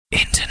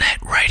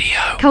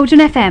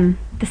Cauldron FM,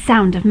 the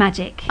sound of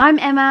magic. I'm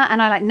Emma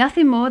and I like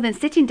nothing more than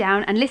sitting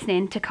down and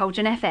listening to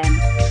Cauldron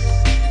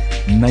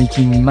FM.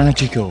 Making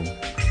magical,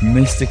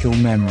 mystical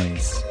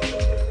memories.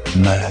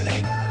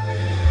 Merlin.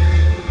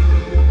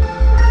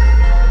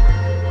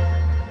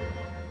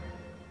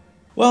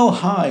 Well,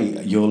 hi,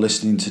 you're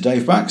listening to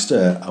Dave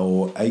Baxter,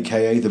 or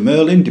aka The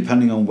Merlin,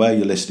 depending on where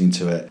you're listening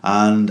to it.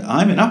 And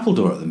I'm in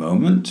Appledore at the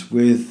moment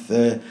with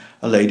a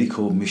lady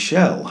called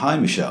Michelle. Hi,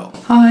 Michelle.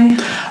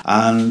 Hi.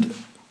 And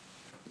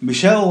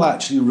Michelle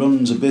actually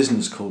runs a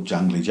business called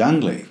Jangly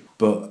Jangly.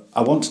 But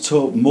I want to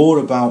talk more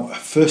about,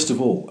 first of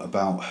all,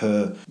 about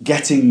her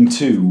getting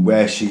to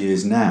where she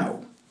is now.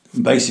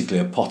 Basically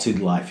a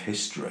potted life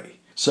history.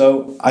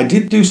 So I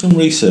did do some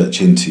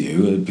research into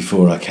you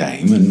before I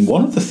came, and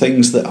one of the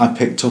things that I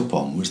picked up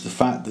on was the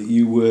fact that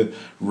you were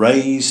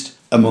raised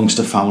amongst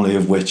a family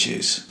of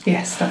witches.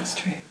 Yes, that's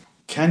true.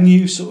 Can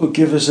you sort of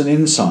give us an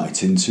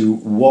insight into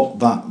what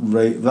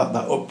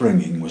that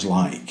upbringing was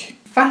like?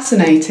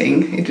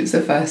 Fascinating, it was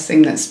the first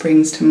thing that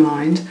springs to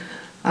mind.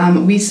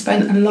 We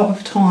spent a lot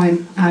of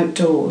time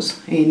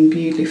outdoors in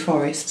Bewdley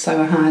Forest,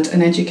 so I had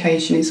an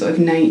education in sort of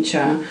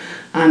nature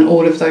and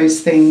all of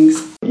those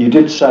things. You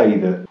did say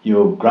that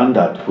your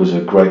granddad was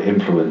a great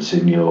influence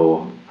in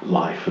your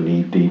life, and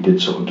he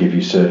did sort of give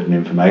you certain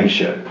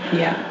information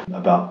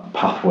about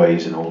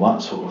pathways and all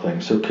that sort of thing.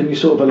 So can you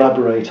sort of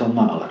elaborate on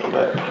that a little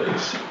bit,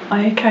 please?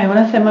 Okay, well,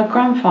 I said my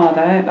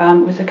grandfather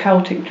was a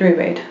Celtic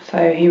druid,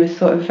 so he was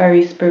sort of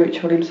very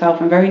spiritual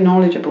himself and very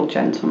knowledgeable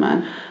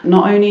gentleman.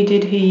 Not only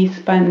did he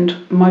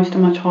spend most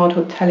of my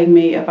childhood telling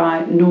me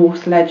about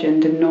Norse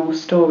legend and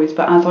Norse stories,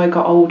 but as I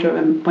got older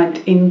and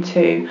went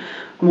into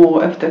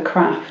more of the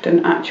craft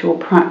and actual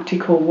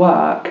practical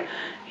work,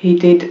 he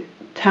did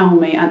tell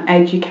me and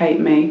educate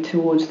me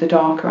towards the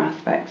darker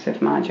aspects of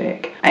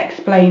magic,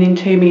 explaining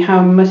to me how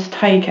I must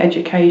take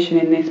education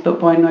in this, but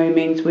by no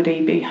means would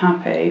he be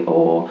happy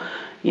or,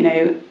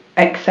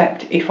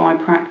 accept if I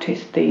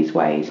practiced these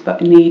ways,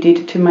 but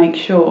needed to make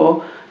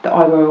sure that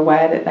I were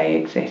aware that they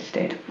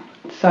existed.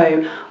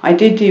 So I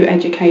did do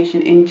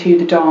education into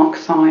the dark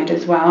side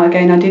as well.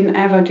 Again, I didn't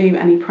ever do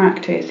any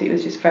practice, it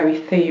was just very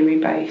theory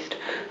based.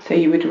 So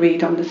you would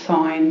read on the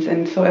signs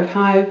and sort of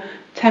how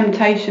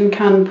temptation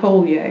can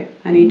pull you,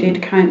 and he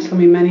did counsel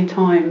me many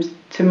times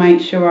to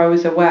make sure I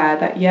was aware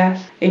that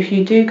yes, if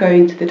you do go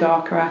into the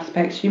darker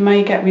aspects, you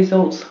may get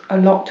results a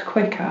lot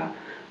quicker,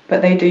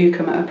 but they do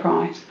come at a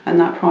price, and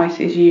that price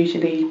is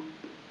usually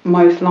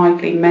most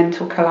likely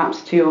mental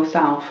collapse to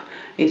yourself,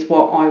 is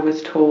what I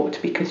was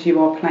taught, because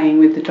you are playing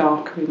with the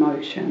darker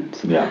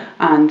emotions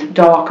and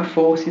darker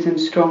forces and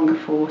stronger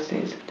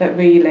forces that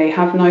really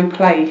have no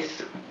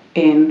place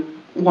in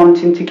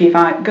wanting to give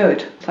out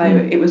good. So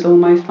it was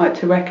almost like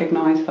to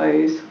recognise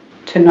those,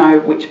 to know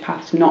which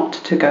paths not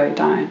to go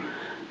down,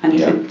 and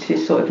to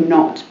sort of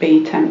not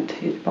be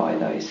tempted by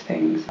those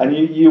things. And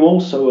you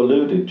also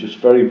alluded just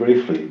very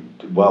briefly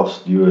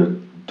whilst you were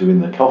doing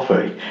the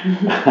coffee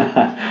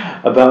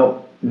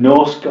about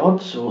Norse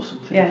gods or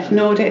something. Yes,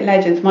 Nordic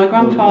legends. My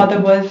grandfather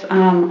was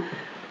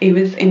he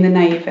was in the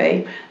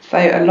Navy, so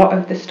a lot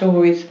of the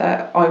stories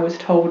that I was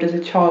told as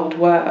a child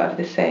were of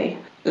the sea.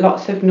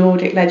 Lots of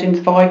Nordic legends.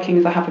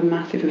 Vikings, I have a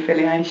massive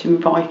affiliation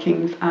with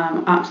Vikings.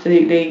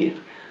 Absolutely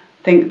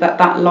think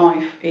that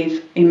life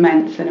is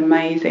immense and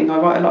amazing. I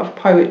write a lot of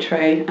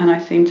poetry, and I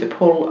seem to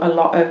pull a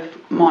lot of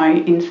my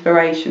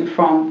inspiration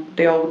from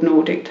the old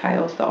Nordic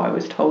tales that I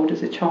was told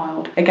as a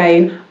child.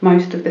 Again,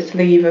 most of the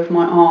sleeve of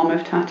my arm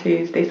of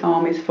tattoos, this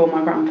arm is for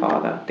my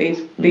grandfather.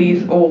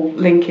 These all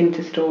link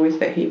into stories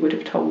that he would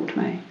have told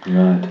me.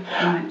 Right.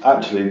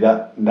 Actually,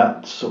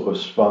 that sort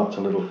of sparked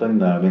a little thing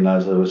there. I mean,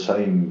 as I was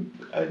saying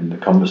in the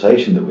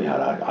conversation that we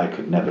had, I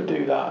could never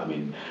do that. I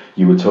mean,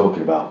 you were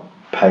talking about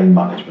pain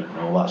management and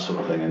all that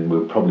sort of thing, and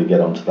we'll probably get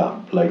onto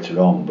that later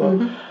on,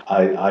 but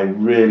I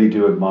really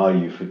do admire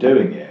you for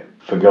doing it,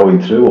 for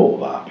going through all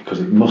that, because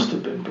it must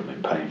have been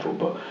painful,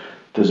 but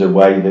there's a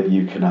way that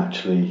you can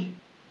actually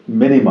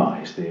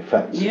minimise the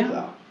effects of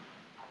that.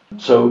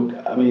 So,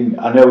 I mean,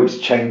 I know it's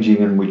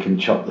changing and we can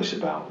chop this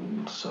about,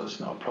 so it's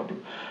not a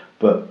problem,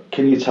 but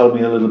can you tell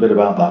me a little bit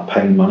about that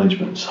pain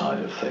management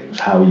side of things,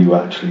 how you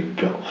actually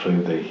got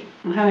through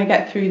how I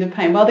get through the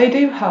pain? Well, they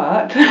do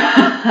hurt.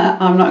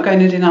 I'm not going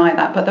to deny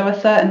that, but there are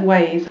certain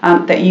ways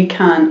that you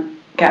can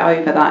get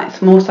over that.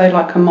 It's more so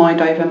like a mind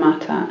over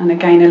matter, and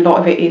again, a lot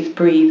of it is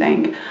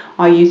breathing.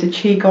 I use a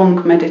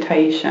Qigong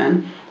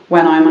meditation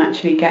when I'm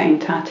actually getting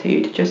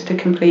tattooed, just to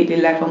completely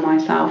level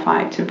myself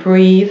out, to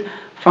breathe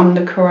from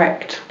the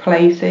correct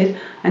places,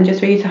 and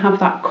just really to have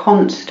that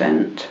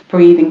constant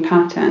breathing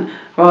pattern,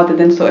 rather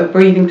than sort of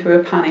breathing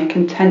through a panic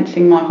and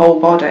tensing my whole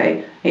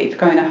body. It's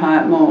going to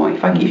hurt more.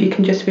 If you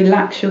can just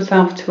relax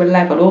yourself to a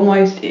level,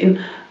 almost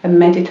in a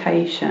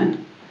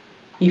meditation,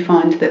 you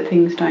find that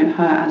things don't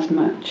hurt as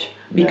much,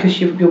 because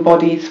your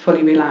body is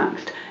fully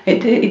relaxed.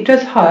 It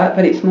does hurt,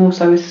 but it's more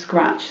so a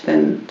scratch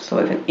than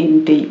sort of an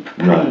in deep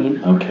pain.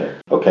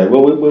 Right. Okay.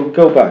 Well, we'll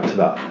go back to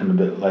that in a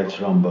bit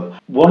later on.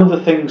 But one of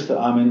the things that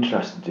I'm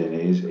interested in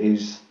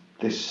is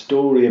this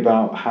story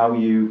about how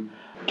you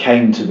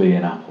came to be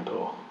in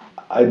Appledore.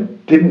 I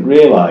didn't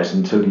realise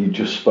until you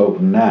just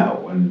spoken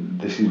now, and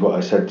this is what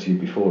I said to you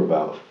before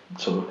about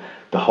sort of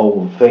the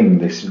whole thing.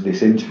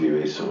 This interview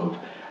is sort of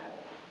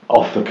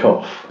off the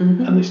cuff,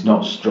 and it's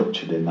not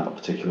structured in that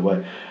particular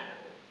way.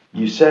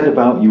 You said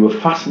about you were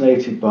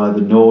fascinated by the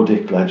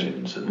Nordic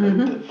legends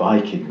and the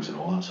Vikings and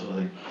all that sort of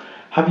thing.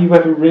 Have you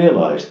ever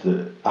realised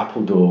that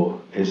Appledore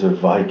is of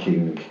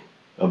Viking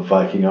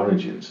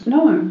origins?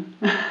 No.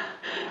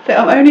 So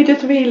I'm only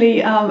just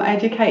really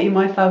educating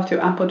myself to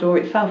Appledore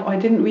itself. I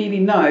didn't really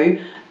know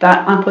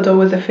that Appledore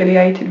was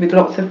affiliated with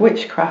lots of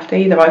witchcraft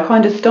either. I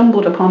kind of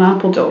stumbled upon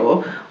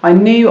Appledore. I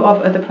knew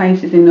of other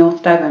places in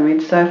North Devon.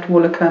 We'd surfed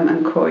Woolacombe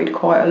and Croyd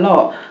quite a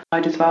lot. I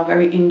was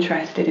very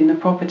interested in the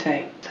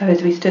property. So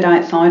as we stood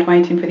outside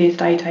waiting for the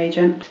estate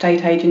agent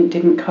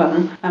didn't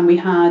come, and we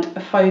had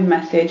a phone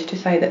message to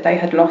say that they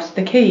had lost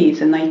the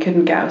keys and they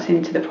couldn't get us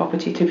into the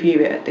property to view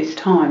it at this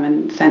time,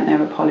 and sent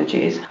their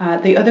apologies.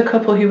 The other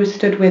couple who was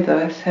stood with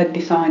us had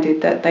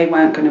decided that they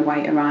weren't going to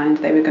wait around.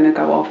 They were going to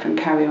go off and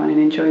carry on and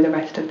enjoy the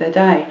rest of their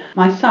day.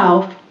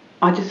 Myself,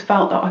 I just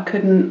felt that I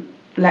couldn't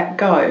let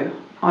go.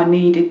 I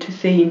needed to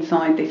see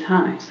inside this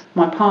house.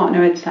 My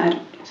partner had said,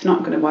 it's not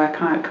going to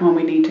work out, come on,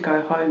 we need to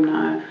go home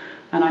now.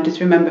 And I just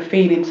remember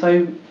feeling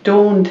so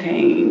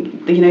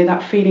daunting,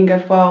 that feeling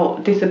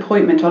of,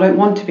 disappointment. I don't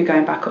want to be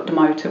going back up the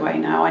motorway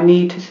now. I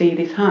need to see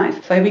this house.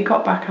 So we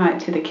got back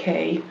out to the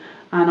quay,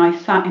 and I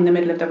sat in the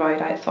middle of the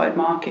road outside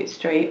Market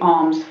Street,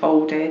 arms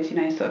folded,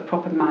 sort of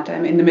proper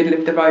madam in the middle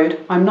of the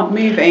road. I'm not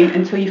moving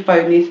until you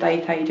phone the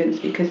estate agents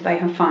because they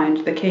have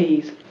found the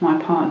keys.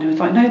 My partner was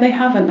like, no, they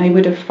haven't. They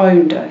would have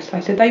phoned us. I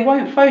said, they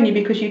won't phone you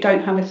because you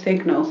don't have a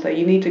signal. So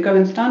you need to go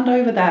and stand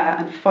over there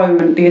and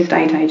phone the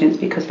estate agents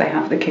because they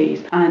have the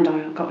keys. And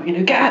I got,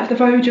 get out of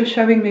the road, you're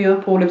showing me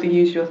up, all of the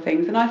usual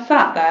things. And I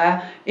sat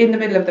there in the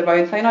middle of the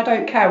road saying, I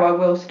don't care, I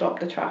will stop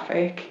the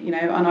traffic,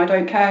 and I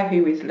don't care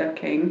who is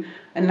looking.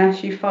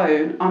 Unless you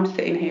phone, I'm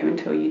sitting here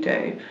until you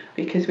do,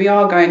 because we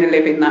are going to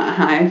live in that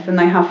house and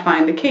they have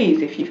found the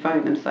keys if you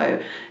phone them.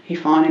 So he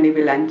finally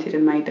relented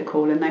and made the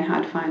call, and they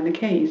had found the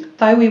keys.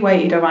 So we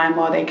waited around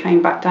while they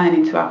came back down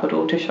into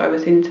Appledore to show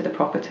us into the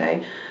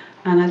property.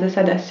 And as I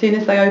said, as soon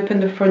as they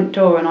opened the front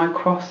door and I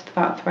crossed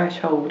that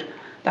threshold,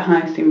 the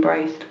house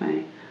embraced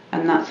me.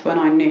 And that's when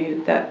I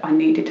knew that I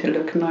needed to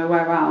look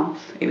nowhere else.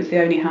 It was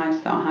the only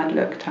house that I had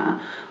looked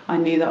at. I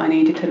knew that I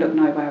needed to look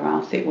nowhere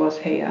else. It was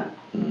here.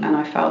 And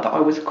I felt that I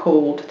was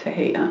called to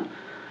here,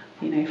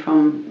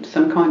 from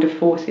some kind of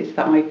forces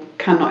that I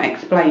cannot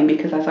explain,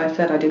 because, as I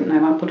said, I didn't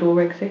know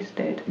Appledore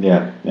existed.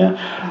 Yeah.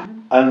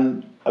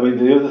 And,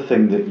 the other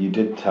thing that you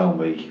did tell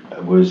me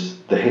was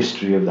the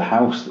history of the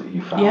house that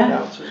you found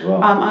out as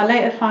well. I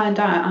later found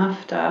out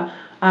after,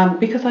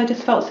 because I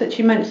just felt such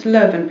immense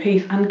love and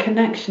peace and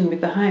connection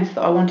with the house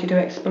that I wanted to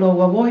explore.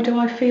 Well, why do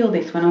I feel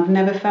this when I've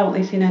never felt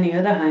this in any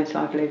other house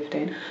I've lived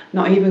in?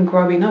 Not even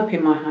growing up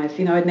in my house.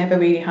 I'd never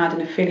really had an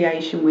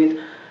affiliation with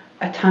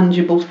a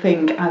tangible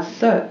thing as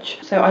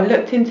such. So I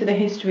looked into the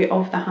history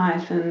of the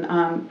house,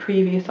 and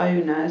previous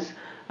owners,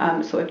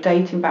 sort of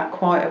dating back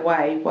quite a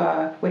way,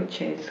 were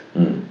witches.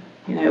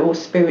 Or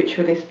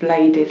spiritualist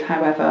ladies,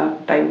 however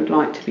they would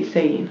like to be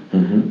seen.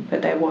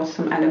 But there was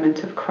some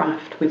element of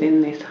craft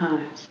within this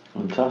house.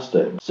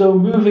 Fantastic. So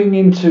moving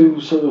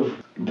into sort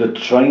of the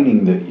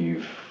training that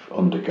you've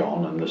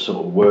undergone and the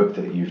sort of work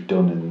that you've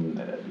done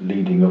in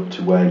leading up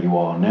to where you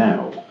are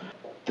now,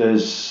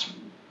 there's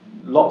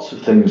lots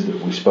of things that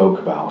we spoke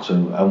about,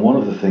 and one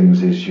of the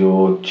things is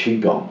your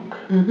Qigong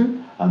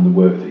and the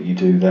work that you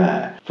do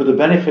there. For the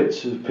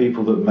benefits of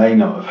people that may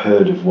not have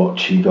heard of what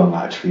Qigong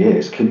actually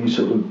is, can you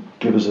sort of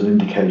give us an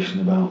indication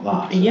about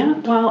that? Yeah,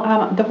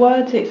 well, the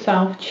word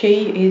itself,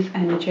 Qi is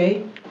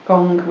energy,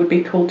 Gong would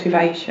be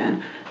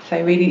cultivation.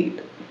 So really,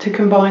 to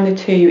combine the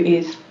two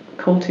is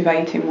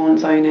cultivating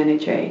one's own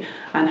energy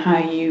and how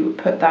you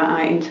put that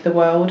out into the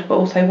world, but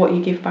also what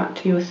you give back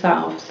to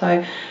yourself.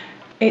 So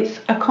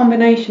it's a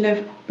combination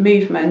of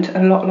movement,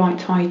 a lot like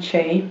Tai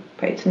Chi,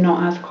 but it's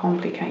not as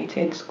complicated.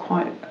 It's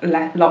quite a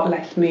lot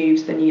less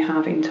moves than you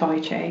have in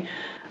Tai Chi.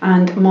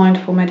 And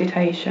mindful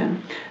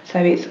meditation. So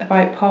it's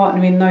about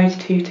partnering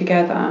those two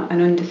together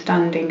and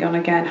understanding, and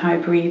again, how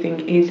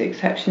breathing is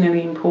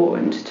exceptionally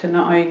important to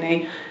not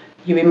only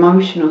your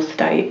emotional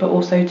state, but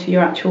also to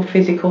your actual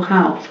physical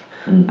health,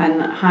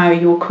 and how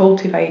you're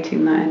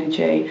cultivating that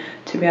energy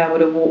to be able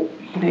to walk,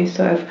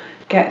 sort of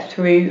get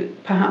through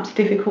perhaps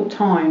difficult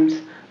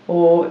times,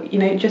 or,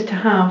 just to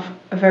have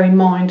a very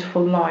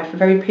mindful life, a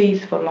very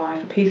peaceful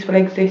life, a peaceful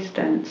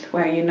existence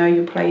where you know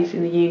your place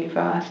in the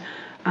universe,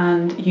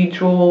 and you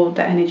draw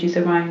the energies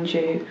around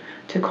you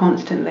to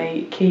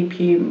constantly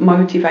keep you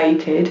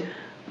motivated,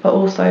 but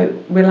also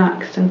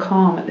relaxed and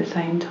calm at the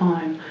same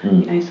time.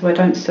 So I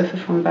don't suffer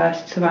from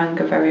bursts of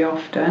anger very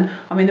often.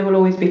 I mean, there will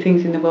always be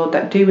things in the world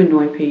that do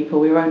annoy people.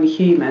 We're only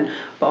human.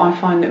 But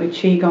I find that with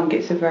Qigong,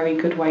 it's a very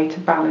good way to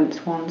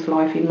balance one's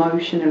life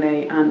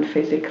emotionally and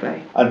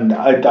physically. And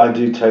I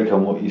do take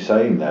on what you're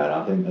saying there, and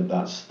I think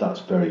that's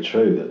very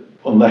true, that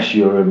unless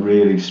you're a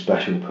really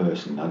special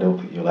person, I don't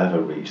think you'll ever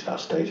reach that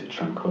state of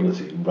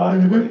tranquility right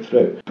the way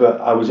through.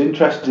 But I was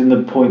interested in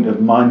the point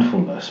of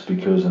mindfulness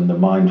and the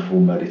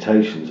mindful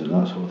meditations and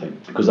that sort of thing,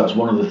 because that's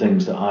one of the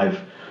things that I've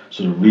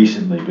sort of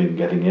recently been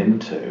getting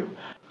into,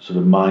 sort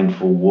of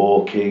mindful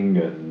walking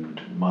and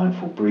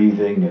mindful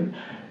breathing and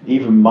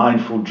even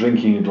mindful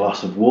drinking a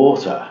glass of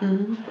water.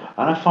 And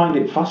I find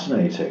it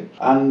fascinating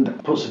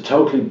and puts a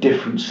totally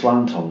different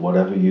slant on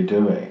whatever you're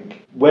doing.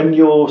 When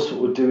you're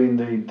sort of doing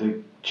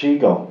the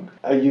Qigong,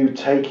 are you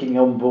taking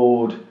on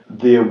board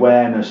the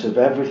awareness of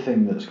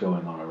everything that's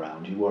going on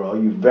around you, or are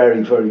you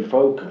very, very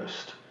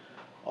focused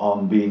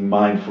on being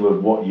mindful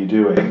of what you're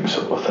doing,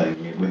 sort of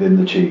thing, within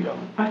the Qigong?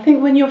 I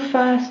think when you're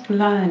first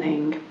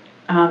learning,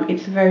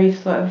 it's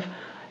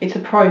a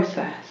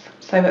process.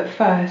 So at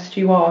first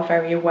you are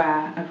very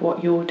aware of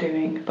what you're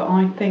doing, but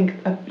I think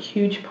a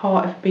huge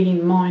part of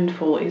being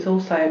mindful is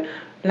also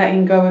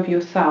letting go of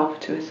yourself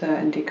to a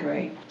certain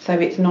degree. So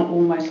it's not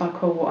almost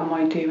like, oh, what am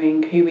I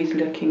doing? Who is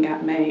looking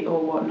at me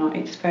or whatnot?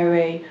 It's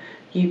very,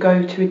 you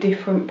go to a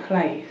different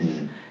place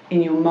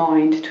in your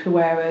mind, to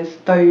whereas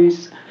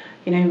those,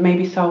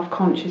 maybe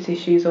self-conscious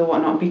issues or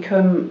whatnot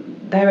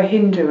they're a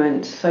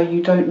hindrance, so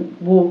you don't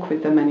walk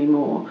with them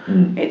anymore.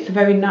 It's a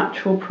very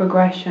natural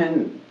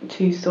progression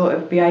to sort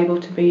of be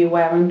able to be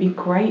aware and be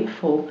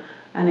grateful,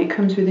 and it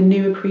comes with a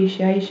new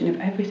appreciation of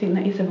everything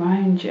that is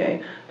around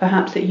you,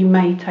 perhaps that you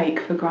may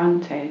take for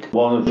granted.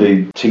 One of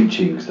the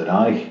teachings that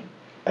I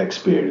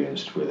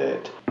experienced with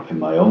it in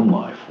my own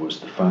life was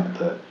the fact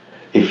that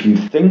if you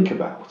think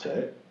about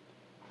it,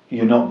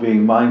 you're not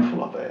being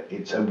mindful of it.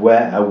 It's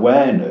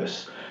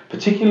awareness,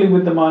 particularly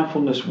with the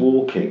mindfulness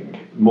walking,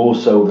 more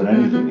so than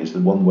anything, is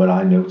the one where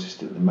I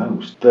noticed it the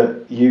most,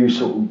 that you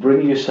sort of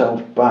bring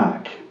yourself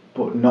back,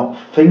 but not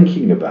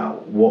thinking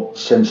about what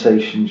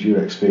sensations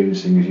you're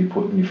experiencing as you're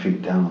putting your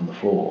feet down on the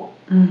floor.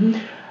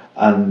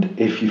 And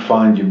if you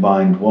find your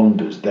mind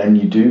wanders, then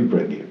you do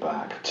bring it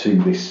back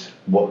to this,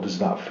 what does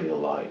that feel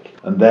like?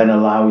 And then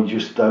allow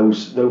just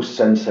those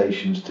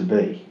sensations to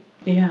be.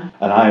 Yeah.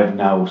 And I have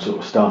now sort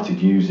of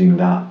started using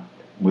that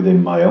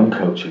within my own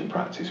coaching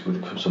practice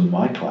with some of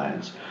my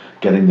clients,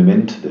 getting them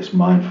into this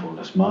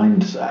mindfulness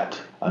mindset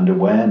and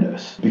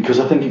awareness, because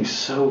I think it's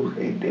so,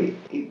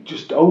 it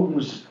just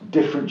opens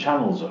different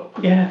channels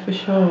up. Yeah, for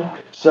sure.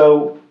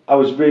 So I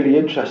was really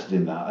interested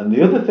in that. And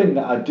the other thing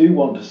that I do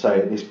want to say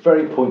at this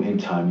very point in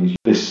time is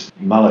this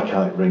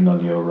malachite ring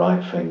on your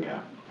right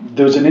finger.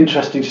 There was an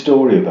interesting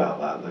story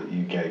about that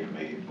you gave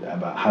me,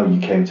 about how you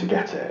came to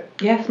get it.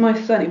 Yes, my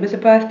son, it was a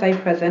birthday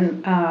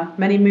present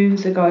many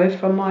moons ago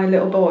from my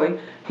little boy.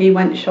 He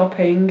went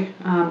shopping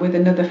with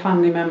another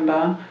family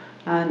member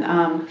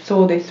and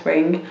saw this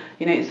ring.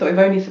 It's sort of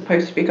only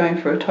supposed to be going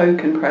for a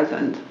token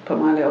present, but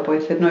my little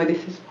boy said, no,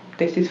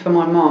 this is for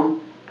my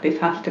mom. This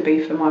has to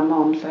be for my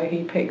mom. So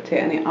he picked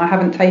it, and I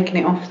haven't taken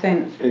it off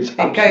since. It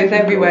goes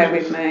everywhere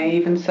gorgeous with me,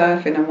 even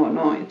surfing and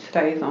whatnot. It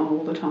stays on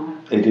all the time.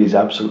 It is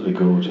absolutely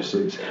gorgeous.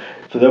 It's,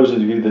 for those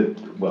of you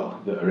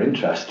that are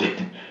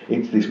interested,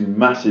 it's this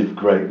massive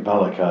great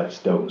malachite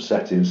stone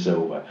set in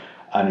silver,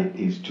 and it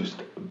is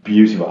just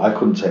beautiful. I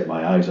couldn't take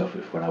my eyes off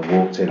it. When I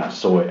walked in, I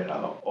saw it and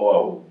I thought,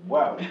 oh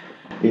wow,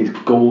 it's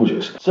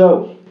gorgeous.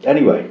 So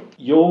anyway,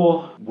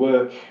 your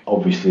work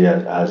obviously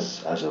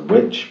as a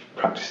witch,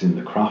 practicing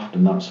the craft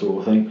and that sort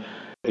of thing,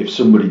 if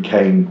somebody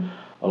came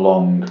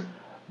along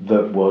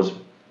that was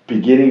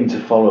beginning to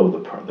follow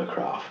the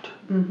craft,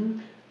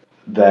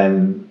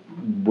 then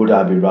would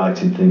I be right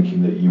in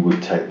thinking that you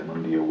would take them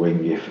under your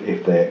wing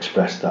if they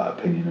expressed that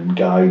opinion and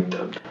guide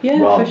them?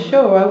 Yeah, for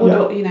sure. I would,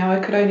 I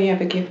could only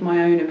ever give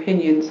my own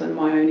opinions and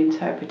my own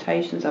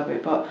interpretations of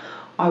it, but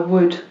I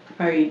would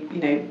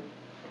very,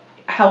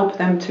 help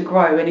them to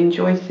grow and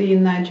enjoy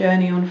seeing their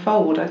journey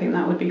unfold. I think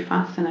that would be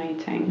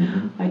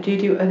fascinating. I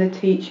do other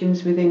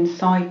teachings within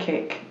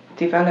psychic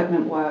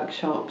development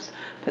workshops,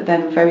 but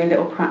then very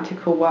little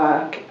practical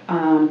work.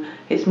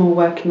 It's more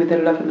working with the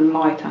love and the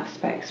light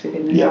aspects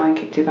within the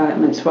psychic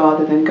developments,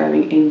 rather than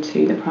going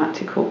into the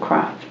practical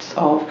crafts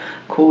of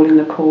calling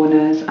the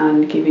corners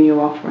and giving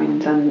your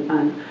offerings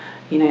and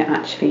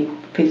actually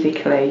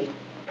physically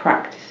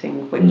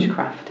practicing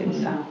witchcraft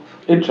itself.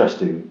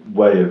 Interesting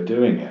way of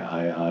doing it,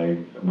 I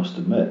must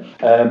admit.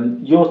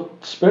 Your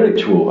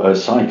spiritual,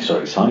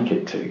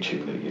 psychic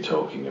teaching that you're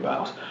talking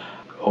about,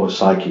 or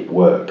psychic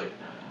work,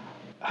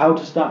 how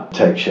does that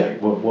take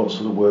shape? What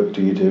sort of work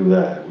do you do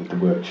there with the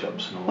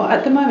workshops? And all well,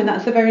 at the moment,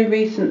 that's a very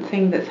recent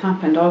thing that's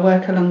happened. I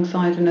work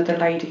alongside another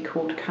lady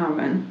called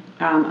Karen,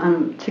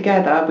 and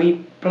together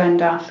we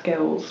blend our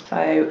skills.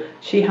 So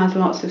she has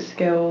lots of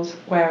skills,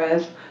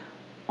 whereas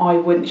I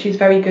wouldn't. She's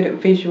very good at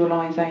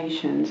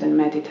visualizations and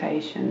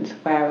meditations,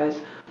 whereas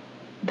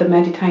the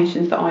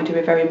meditations that I do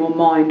are very more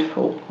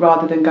mindful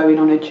rather than going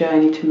on a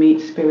journey to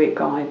meet spirit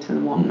guides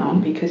and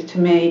whatnot, because to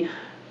me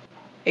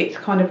it's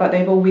kind of like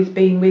they've always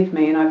been with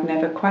me and I've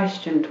never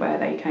questioned where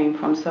they came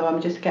from. So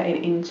I'm just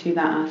getting into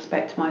that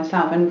aspect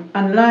myself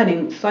and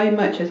learning so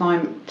much as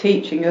I'm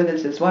teaching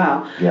others as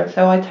well. Yeah.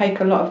 So I take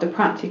a lot of the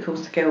practical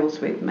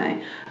skills with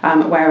me,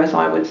 whereas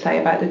I would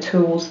say about the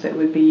tools that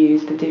would be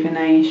used, the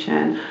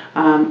divination,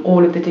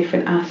 all of the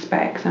different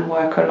aspects, and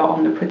work a lot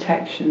on the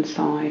protection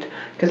side,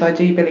 because I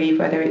do believe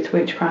whether it's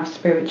witchcraft,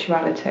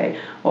 spirituality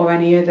or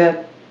any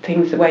other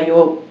things where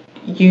you're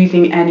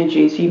using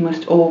energies, you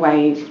must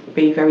always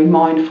be very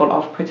mindful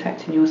of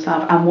protecting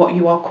yourself and what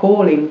you are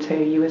calling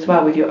to you as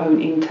well with your own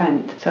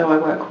intent. So I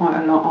work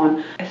quite a lot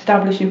on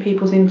establishing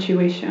people's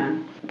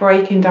intuition,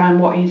 breaking down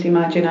what is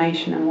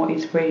imagination and what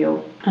is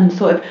real, and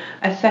sort of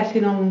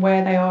assessing on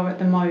where they are at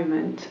the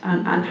moment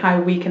and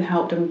how we can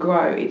help them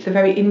grow. It's a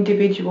very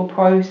individual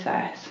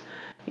process,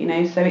 you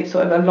know, so it's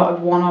sort of a lot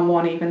of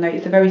one-on-one, even though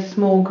it's a very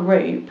small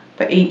group,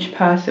 but each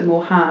person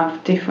will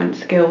have different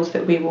skills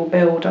that we will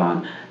build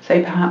on.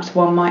 So perhaps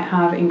one might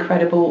have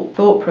incredible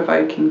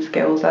thought-provoking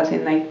skills, as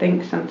in they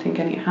think something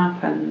and it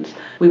happens.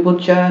 We will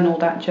journal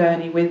that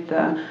journey with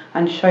them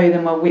and show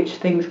them, well, which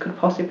things could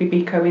possibly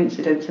be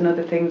coincidence and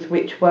other things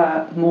which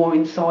were more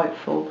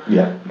insightful.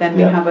 Yeah. Then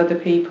we have other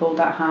people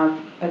that have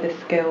other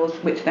skills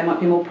which they might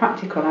be more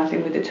practical, as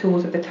in with the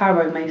tools of the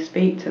tarot may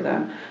speak to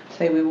them.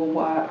 So we will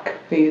work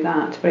through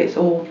that. But it's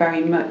all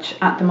very much,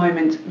 at the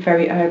moment,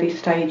 very early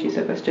stages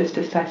of us just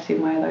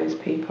assessing where those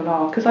people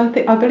are. Because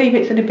I believe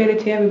it's an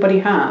ability everybody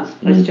has.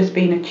 It's just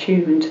being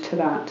attuned to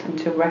that and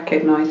to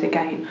recognise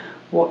again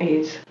what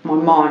is my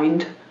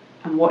mind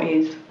and what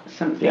is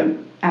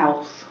something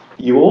else.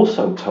 You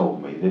also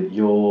told me that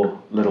your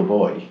little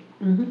boy,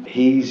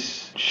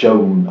 he's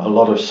shown a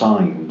lot of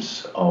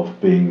signs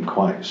of being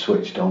quite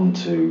switched on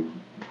to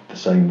the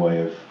same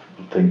way of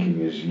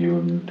thinking as you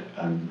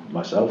and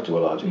myself to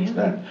a large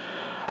extent.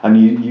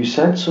 And you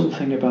said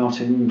something about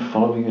him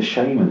following a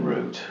shaman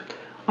route.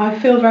 I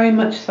feel very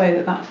much so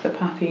that that's the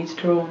path he's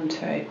drawn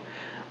to.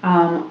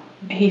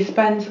 He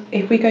spends,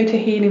 if we go to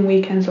healing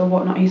weekends or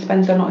whatnot, he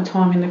spends a lot of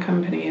time in the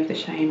company of the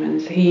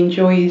shamans. He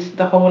enjoys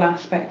the whole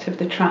aspect of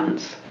the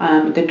trance,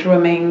 the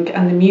drumming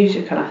and the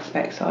musical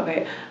aspects of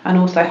it, and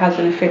also has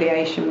an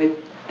affiliation with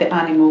the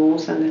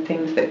animals and the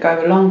things that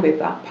go along with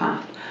that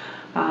path.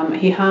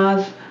 He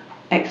has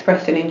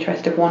expressed an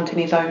interest of wanting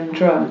his own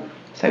drum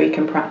so he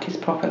can practice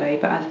properly,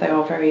 but as they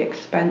are very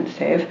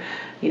expensive,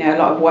 you know, a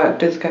lot of work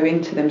does go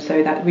into them,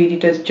 so that really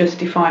does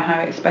justify how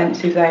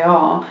expensive they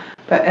are.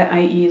 But at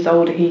 8 years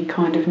old, he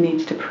kind of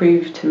needs to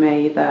prove to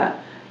me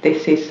that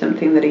this is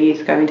something that he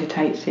is going to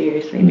take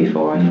seriously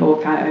before I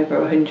fork out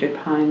over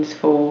 £100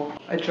 for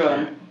a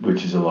drum.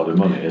 Which is a lot of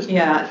money, isn't it?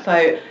 Yeah,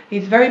 so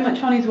he's very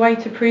much on his way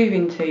to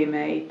proving to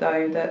me,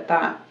 though,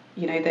 that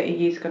you know, that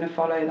he is going to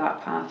follow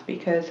that path,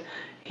 because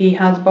he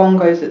has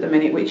bongos at the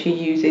minute which he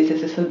uses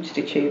as a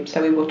substitute,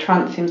 so he will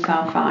trance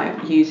himself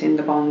out using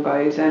the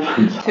bongos,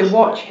 and to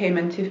watch him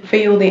and to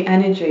feel the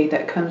energy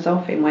that comes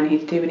off him when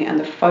he's doing it and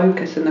the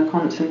focus and the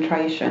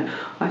concentration,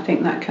 I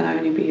think that can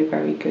only be a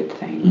very good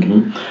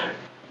thing.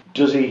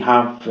 Does he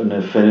have an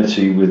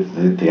affinity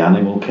with the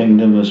animal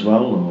kingdom as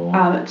well?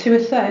 Or? To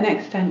a certain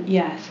extent,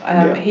 yes.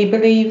 He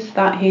believes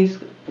that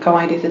his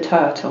guide is a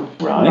turtle.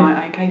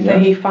 Right, okay, so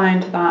he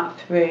found that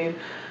through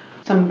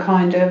some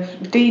kind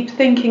of deep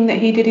thinking that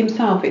he did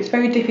himself. It's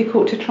very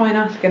difficult to try and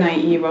ask an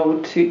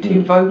 8-year-old to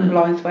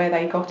vocalise where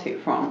they got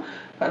it from.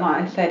 But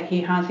like I said, he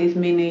has his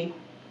mini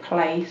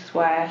place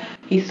where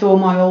he saw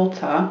my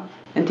altar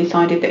and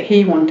decided that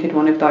he wanted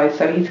one of those.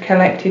 So he's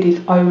collected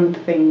his own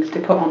things to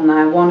put on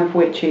there, one of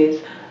which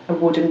is a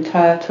wooden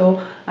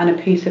turtle and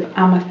a piece of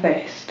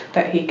amethyst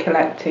that he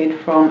collected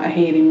from a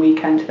healing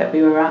weekend that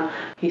we were at.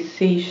 His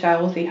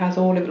seashells, he has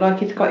all of, like,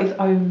 he's got his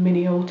own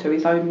mini altar,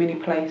 his own mini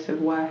place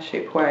of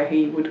worship where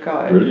he would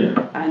go. Brilliant.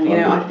 And you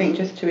know, I think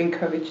just to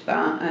encourage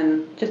that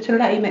and just to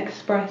let him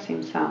express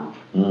himself,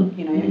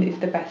 you know, it's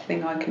the best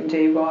thing I can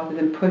do, rather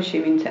than push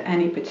him into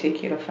any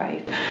particular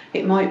faith.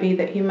 It might be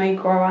that he may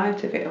grow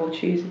out of it or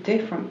choose a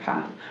different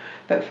path,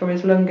 but for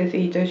as long as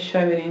he does show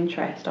an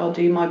interest, I'll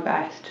do my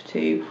best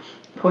to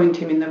point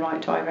him in the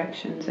right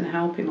directions and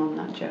help him on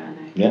that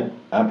journey. Yeah,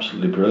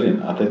 absolutely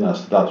brilliant. I think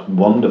that's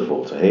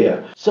wonderful to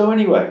hear. So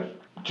anyway,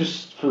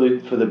 just for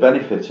the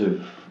benefit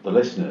of the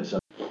listeners,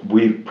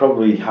 we've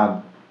probably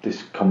had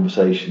this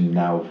conversation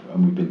now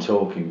and we've been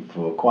talking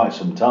for quite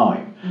some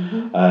time.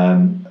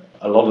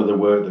 A lot of the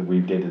work that we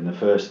did in the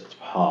first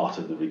part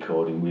of the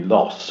recording we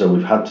lost, so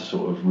we've had to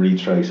sort of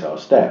retrace our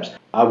steps.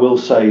 I will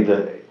say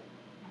that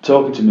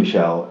talking to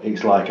Michelle,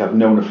 it's like I've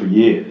known her for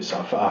years.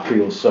 I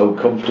feel so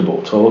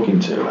comfortable talking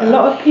to her. A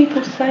lot of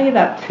people say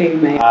that to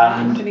me.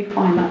 I actually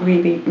find that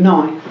really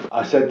nice.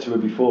 I said to her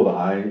before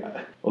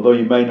that although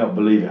you may not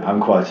believe it, I'm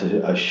quite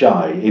a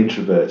shy,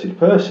 introverted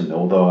person,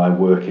 although I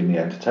work in the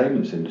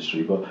entertainment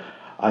industry, but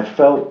I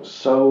felt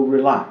so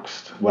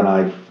relaxed when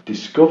I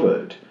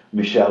discovered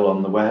Michelle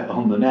on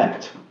the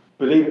net.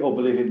 Believe it or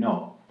believe it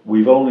not,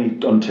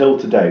 until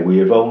today, we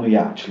have only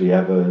actually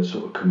ever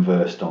sort of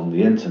conversed on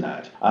the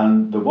internet.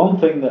 And the one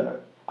thing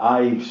that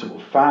I sort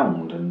of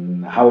found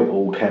and how it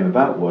all came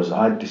about was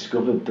I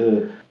discovered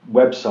the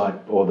website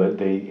or the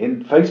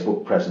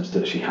Facebook presence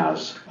that she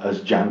has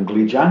as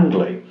Jangly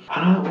Jangly.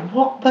 And I thought,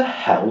 what the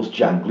hell's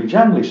Jangly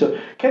Jangly? So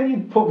can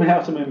you put me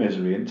out of my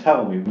misery and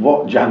tell me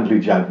what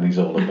Jangly Jangly's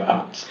all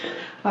about?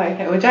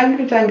 Okay, well,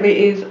 Jangly Jangly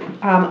is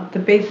the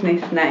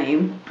business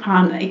name.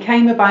 It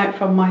came about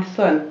from my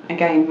son.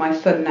 Again, my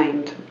son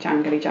named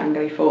Jangly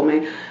Jangly for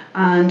me.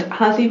 And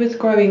as he was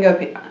growing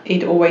up,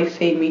 he'd always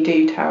seen me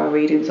do tarot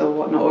readings or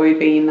whatnot, or he'd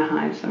be in the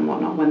house and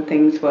whatnot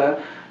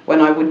when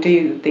I would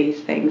do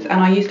these things. And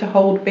I used to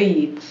hold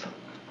beads,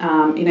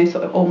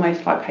 sort of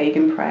almost like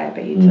pagan prayer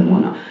beads and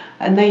whatnot.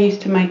 And they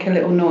used to make a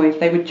little noise.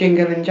 They would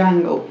jingle and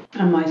jangle.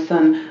 And my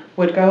son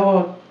would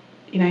go,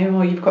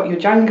 you've got your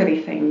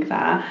jangly thing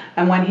there.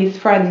 And when his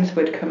friends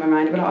would come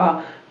around, he'd be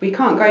like, we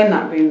can't go in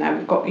that room now.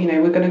 We've got,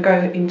 we're going to go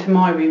into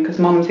my room because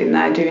Mum's in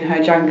there doing her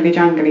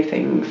jangly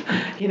things,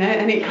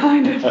 and it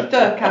kind of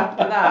stuck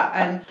after that.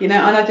 And, and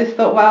I just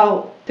thought,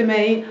 well, to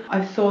me,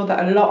 I saw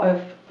that a lot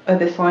of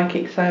other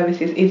psychic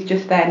services is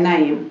just their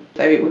name.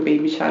 So it would be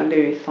Michelle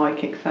Lewis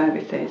Psychic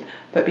Services.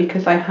 But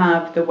because I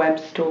have the web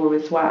store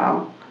as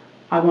well,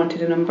 I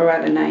wanted an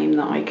umbrella name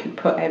that I could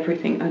put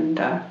everything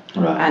under.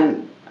 Right.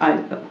 And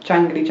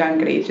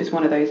Jangly is just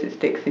one of those that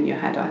sticks in your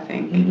head, I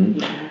think.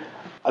 Mm-hmm.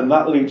 And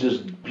that leads us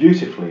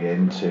beautifully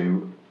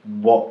into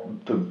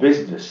what the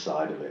business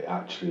side of it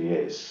actually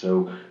is.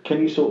 So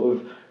can you sort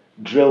of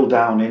drill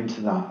down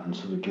into that and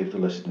sort of give the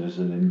listeners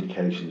an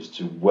indication as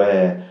to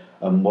where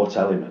and what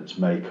elements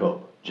make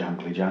up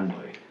Jangly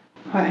Jangly?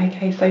 Right,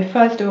 okay, so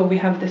first of all we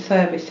have the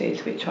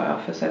services which I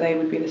offer, so they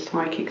would be the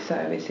psychic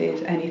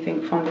services,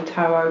 anything from the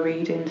tarot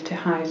readings to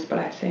house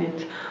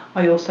blessings.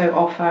 I also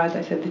offer, as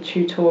I said, the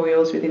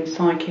tutorials within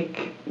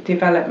psychic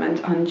development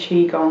and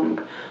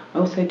Qigong. I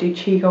also do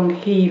Qigong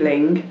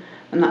healing,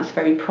 and that's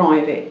very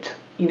private.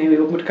 We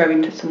would go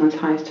into someone's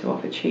house to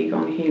offer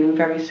Qigong healing,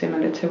 very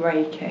similar to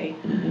Reiki,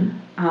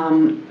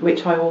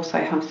 which I also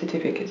have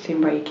certificates in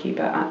Reiki,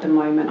 but at the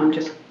moment I'm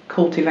just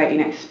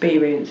cultivating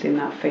experience in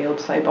that field,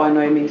 so by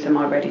no means am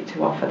I ready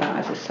to offer that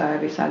as a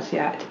service as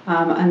yet.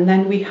 And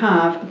then we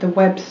have the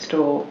web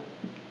store,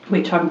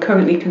 which I'm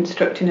currently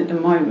constructing at the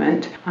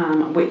moment,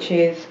 which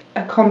is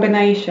a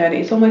combination.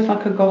 It's almost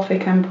like a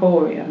Gothic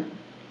emporium,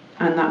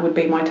 and that would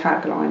be my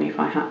tagline if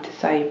I had to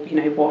say,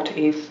 what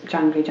is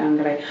Jangly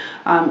Jangly.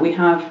 We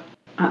have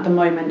at the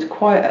moment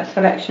quite a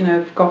selection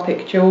of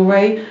Gothic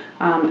jewellery,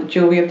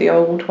 jewellery of the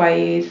old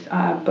ways,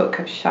 Book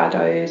of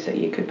Shadows that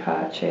you could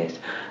purchase.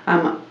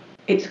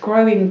 It's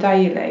growing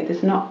daily.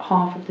 There's not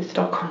half of the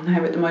stock on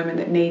there at the moment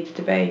that needs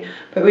to be,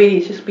 but really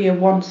it's just be a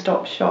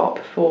one-stop shop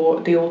for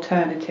the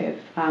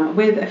alternative,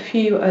 with a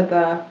few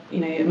other,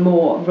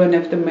 more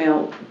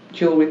run-of-the-mill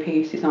jewellery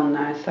pieces on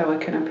there, so I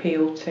can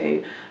appeal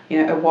to,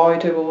 a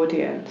wider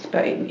audience.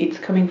 But it's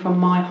coming from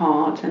my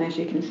heart, and as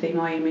you can see,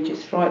 my image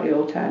is slightly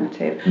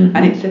alternative,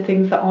 and it's the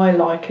things that I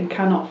like and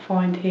cannot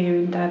find here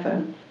in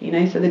Devon.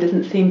 So there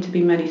doesn't seem to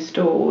be many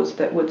stores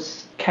that would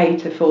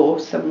cater for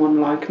someone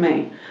like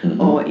me,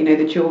 or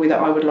the jewellery that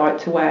I would like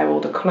to wear,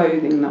 or the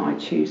clothing that I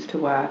choose to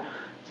wear.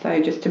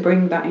 So just to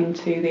bring that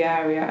into the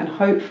area and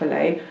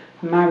hopefully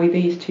marry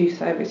these two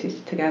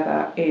services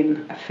together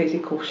in a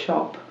physical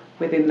shop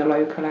within the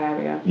local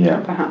area,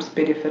 perhaps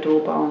Bideford or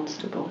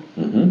Barnstable.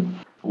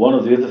 One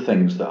of the other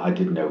things that I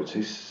did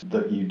notice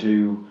that you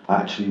do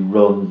actually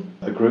run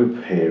a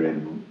group here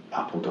in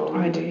Appledore.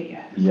 I do,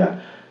 yes.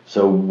 Yeah.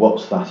 So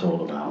what's that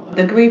all about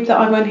then? The group that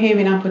I run here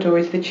in Appledore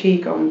is the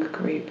Qigong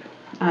group,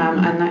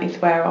 and that is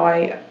where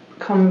I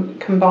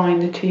combine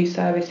the two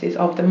services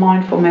of the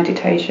mindful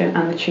meditation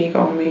and the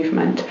Qigong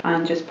movement,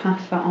 and just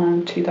pass that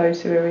on to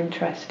those who are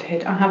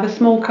interested. I have a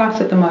small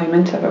class at the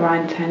moment of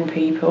around 10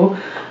 people,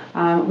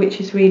 which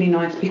is really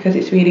nice because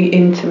it's really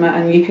intimate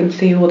and you can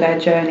see all their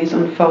journeys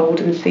unfold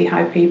and see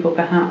how people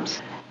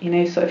perhaps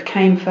sort of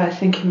came first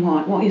thinking,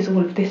 what is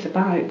all of this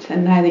about?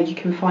 And now that you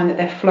can find that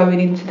they're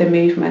flowing into the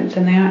movements,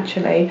 and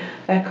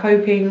they're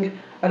coping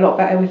a lot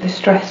better with the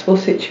stressful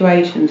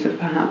situations of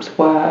perhaps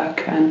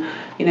work, and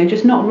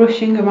just not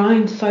rushing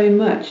around so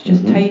much,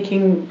 just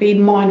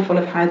being mindful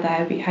of how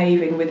they're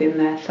behaving within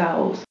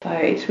themselves. So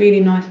it's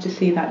really nice to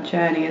see that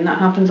journey, and that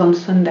happens on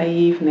Sunday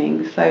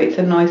evenings, so it's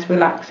a nice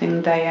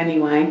relaxing day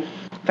anyway,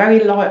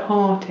 very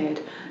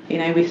light-hearted.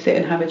 We sit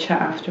and have a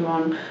chat after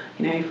on,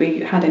 if we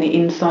had any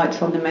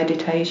insights on the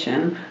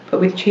meditation.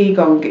 But with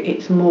Qigong,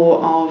 it's more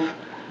of,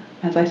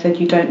 as I said,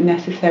 you don't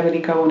necessarily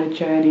go on a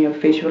journey of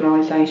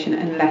visualisation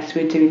unless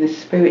we're doing the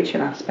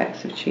spiritual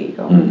aspects of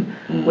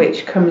Qigong,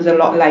 which comes a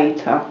lot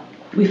later.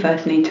 We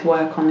first need to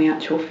work on the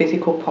actual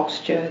physical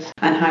postures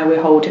and how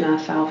we're holding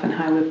ourselves and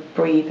how we're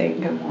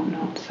breathing and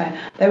whatnot. So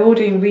they're all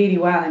doing really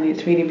well, and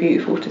it's really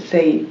beautiful to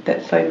see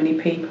that so many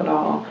people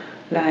are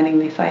learning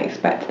this. I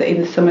expect that in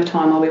the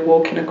summertime I'll be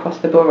walking across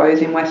the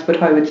burrows in Westwood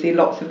Ho and see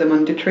lots of them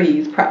under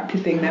trees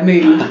practising their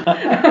moves.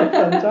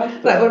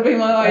 Fantastic. That would be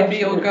my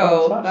ideal Absolutely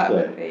goal. fantastic.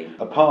 That would be.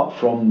 Apart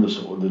from the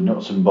sort of the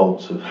nuts and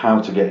bolts of how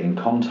to get in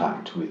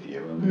contact with you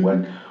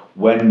and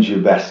when's your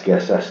best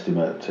guess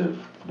estimate of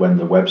when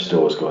the web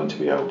store is going to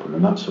be open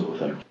and that sort of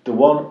thing. The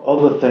one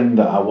other thing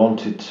that I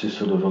wanted to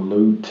sort of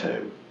allude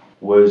to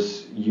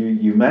was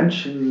you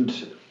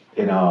mentioned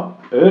in our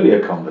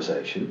earlier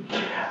conversation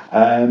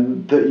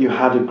that you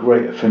had a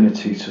great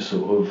affinity to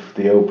sort of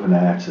the open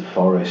air, to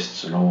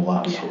forests and all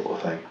that sort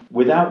of thing.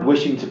 Without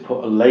wishing to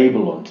put a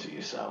label onto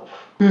yourself,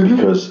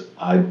 because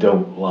I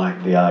don't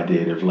like the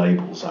idea of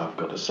labels, I've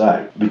got to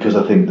say, because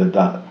I think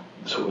that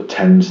sort of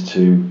tends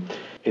to,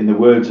 in the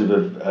words of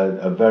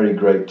a very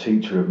great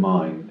teacher of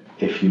mine,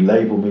 if you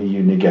label me,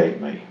 you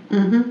negate me.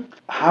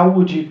 How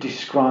would you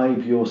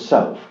describe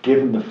yourself,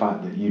 given the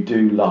fact that you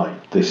do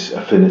like this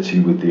affinity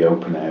with the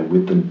open air,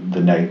 with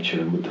the nature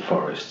and with the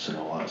forests and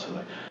all that sort of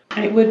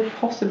thing? It would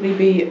possibly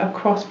be a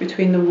cross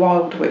between the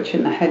wild witch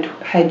and the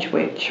hedge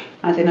witch,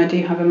 as in I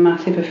do have a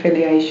massive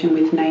affiliation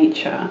with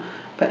nature,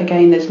 but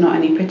again there's not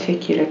any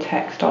particular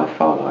text I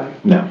follow.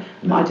 No.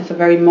 I just am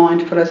very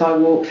mindful as I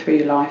walk through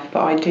life,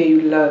 but I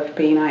do love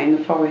being out in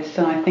the forest,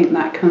 and I think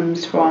that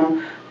comes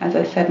from, as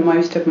I said,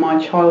 most of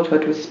my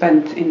childhood was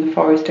spent in the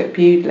forest at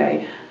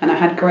Bewdley, and I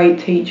had great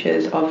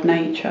teachers of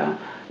nature.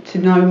 To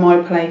know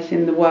my place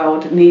in the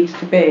world needs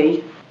to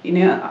be,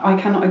 I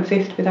cannot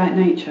exist without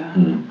nature.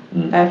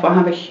 Therefore I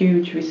have a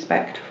huge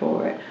respect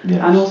for it.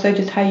 Yes. And also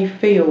just how you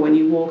feel when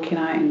you're walking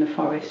out in the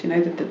forest,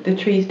 the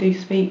trees do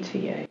speak to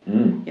you.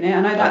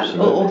 I know that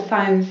all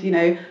sounds,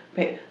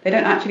 but they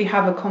don't actually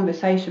have a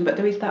conversation, but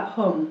there is that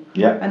hum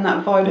and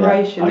that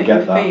vibration that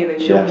you feel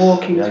as you're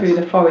walking through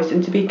the forest,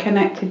 and to be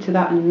connected to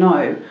that and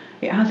know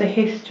it has a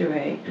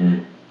history.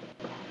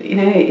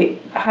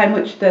 How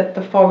much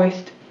the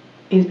forest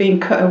is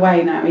being cut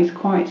away now is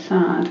quite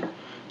sad.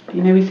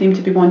 We seem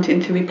to be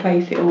wanting to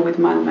replace it all with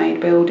man-made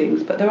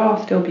buildings, but there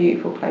are still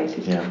beautiful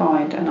places to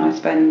find, and I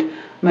spend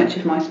much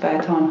of my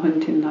spare time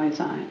hunting those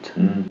out.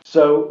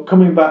 So,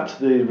 coming back to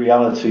the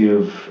reality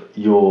of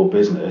your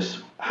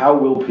business, how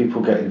will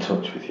people get in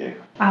touch with you?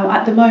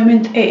 At the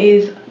moment it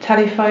is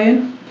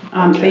telephone,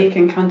 so you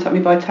can contact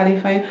me by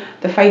telephone.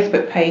 The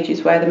Facebook page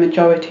is where the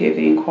majority of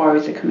the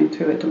inquiries are coming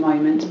through at the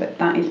moment, but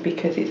that is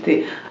because at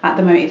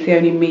the moment it's the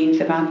only means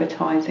of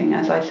advertising.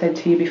 As I said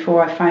to you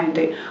before, I found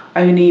it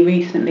only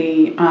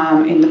recently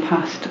in the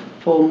past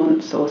 4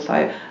 months or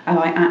so have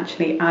I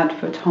actually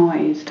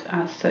advertised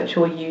as such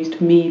or used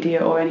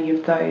media or any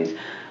of those.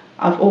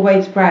 I've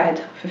always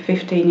read, for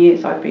 15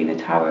 years I've been a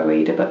tarot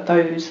reader, but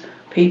those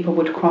people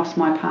would cross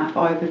my path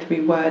either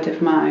through word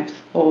of mouth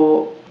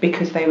or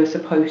because they were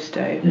supposed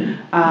to.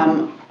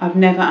 I've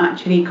never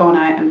actually gone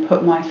out and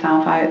put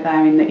myself out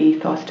there in the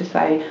ethos to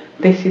say,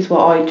 this is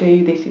what I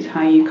do, this is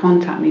how you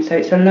contact me. So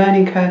it's a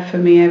learning curve for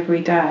me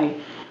every day,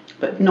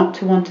 but not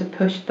to want to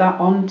push that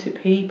on to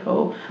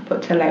people,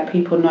 but to let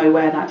people know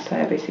where that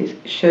service is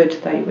should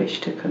they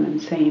wish to come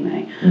and see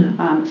me.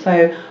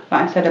 So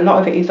like I said, a lot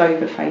of it is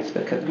over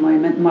Facebook at the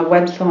moment. My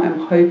website I'm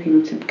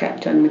hoping to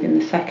get done within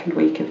the second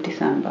week of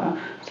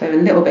December, so a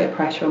little bit of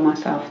pressure on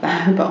myself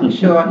there, but I'm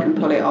sure I can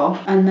pull it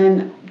off. And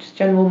then just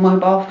general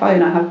mobile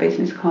phone, I have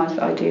business cards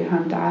that I do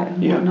hand out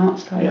and whatnot,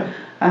 so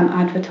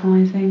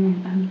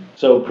advertising.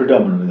 So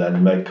predominantly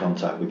then make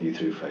contact with you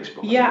through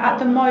Facebook? Yeah, at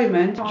the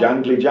moment.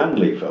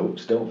 Jangly,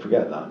 folks, don't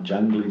forget that,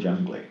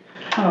 jangly.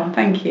 Oh,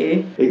 thank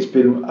you. It's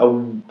been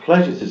a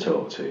pleasure to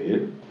talk to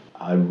you.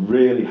 I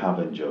really have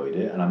enjoyed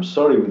it, and I'm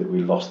sorry that we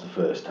lost the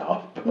first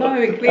half. No,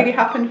 it clearly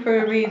happened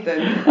for a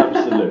reason.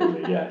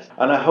 Absolutely, yes.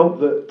 And I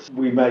hope that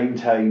we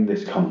maintain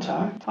this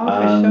contact. Oh,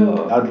 for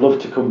sure. I'd love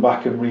to come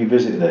back and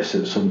revisit this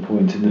at some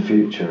point in the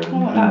future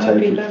and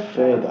take it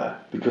further,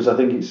 because I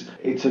think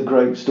it's a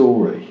great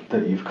story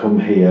that you've come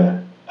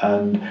here,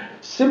 and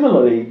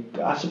similarly,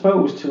 I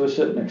suppose to a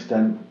certain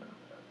extent,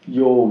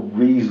 your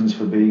reasons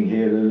for being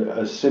here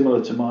are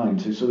similar to mine,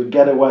 to sort of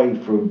get away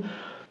from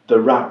the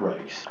rat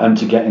race and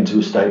to get into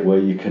a state where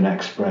you can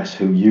express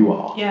who you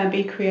are. Yeah,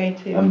 be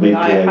creative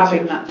without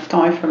having that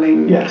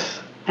stifling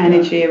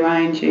energy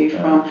around you.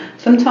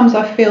 Sometimes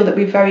I feel that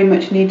we very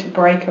much need to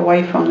break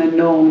away from the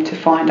norm to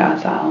find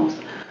ourselves,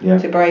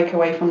 to break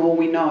away from all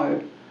we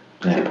know,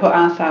 to put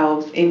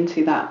ourselves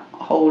into that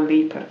whole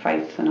leap of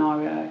faith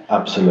scenario.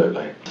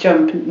 Absolutely.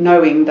 Jump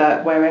knowing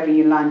that wherever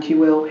you land you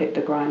will hit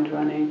the ground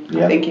running.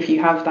 I think if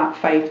you have that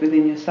faith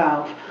within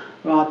yourself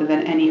rather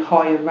than any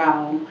higher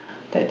realm,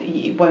 that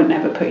it won't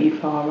ever put you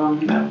far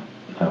wrong.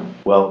 No.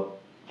 Well,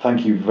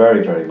 thank you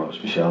very, very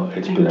much, Michelle.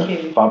 It's been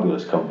a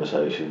fabulous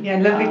conversation. Yeah,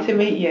 lovely to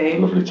meet you.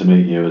 Lovely to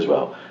meet you as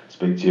well.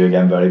 Speak to you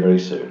again very, very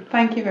soon.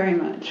 Thank you very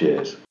much.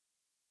 Cheers.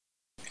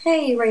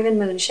 Hey, Raven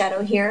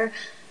Moonshadow here.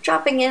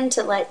 Dropping in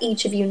to let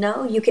each of you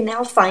know you can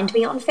now find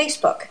me on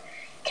Facebook.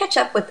 Catch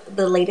up with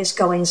the latest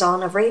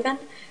goings-on of Raven,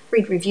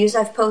 read reviews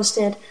I've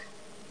posted,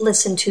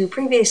 listen to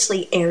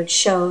previously aired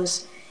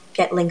shows,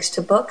 get links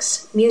to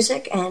books,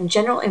 music, and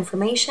general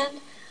information,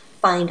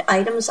 find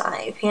items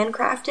I've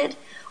handcrafted,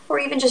 or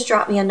even just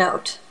drop me a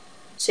note.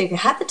 So if you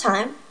have the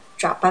time,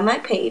 drop by my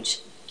page,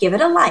 give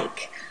it a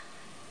like.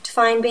 To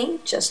find me,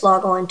 just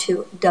log on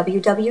to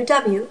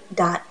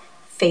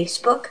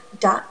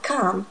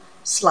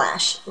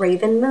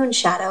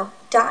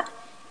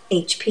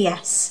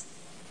www.facebook.com/ravenmoonshadow.hps.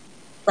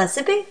 Let's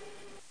it be.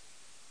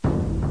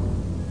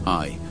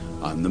 Hi,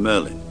 I'm the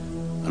Merlin,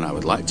 and I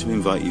would like to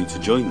invite you to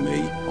join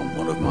me on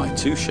one of my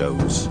 2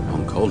 shows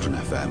on Cauldron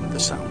FM, The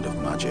Sound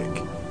of Magic.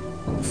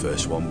 The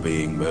first one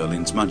being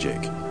Merlin's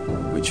Magic,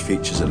 which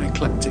features an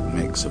eclectic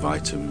mix of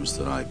items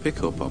that I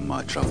pick up on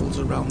my travels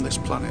around this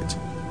planet.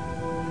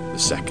 The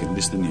second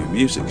is the New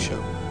Music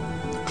Show,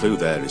 and the clue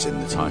there is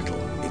in the title.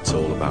 It's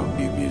all about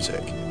new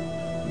music.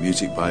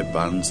 Music by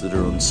bands that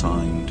are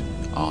unsigned,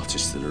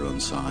 artists that are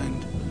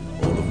unsigned,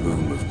 all of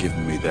whom have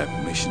given me their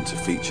permission to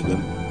feature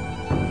them.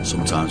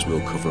 Sometimes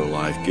we'll cover a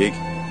live gig,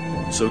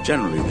 so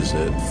generally there's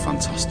a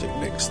fantastic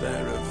mix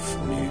there of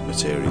new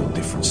material,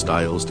 different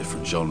styles,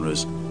 different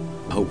genres.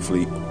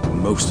 Hopefully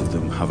most of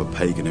them have a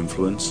pagan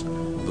influence,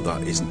 but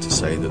that isn't to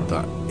say that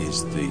that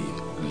is the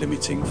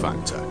limiting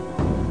factor.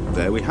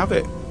 There we have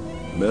it,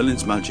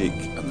 Merlin's Magic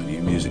and the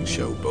New Music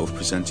Show, both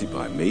presented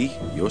by me,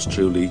 yours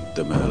truly,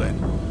 the Merlin.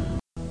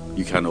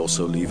 You can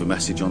also leave a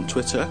message on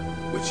Twitter,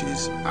 which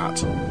is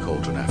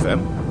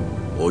 @CauldronFM,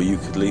 or you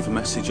could leave a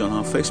message on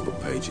our Facebook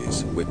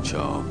pages, which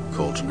are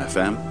Cauldron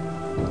FM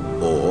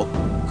or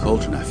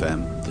Cauldron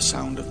FM, The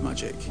Sound of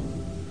Magic.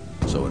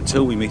 So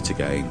until we meet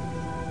again,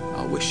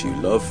 I wish you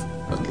love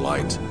and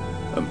light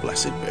and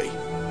blessed be.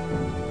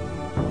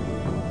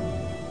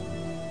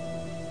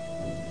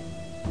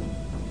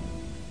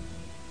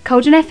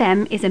 Cauldron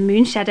FM is a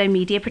Moonshadow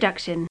Media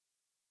production.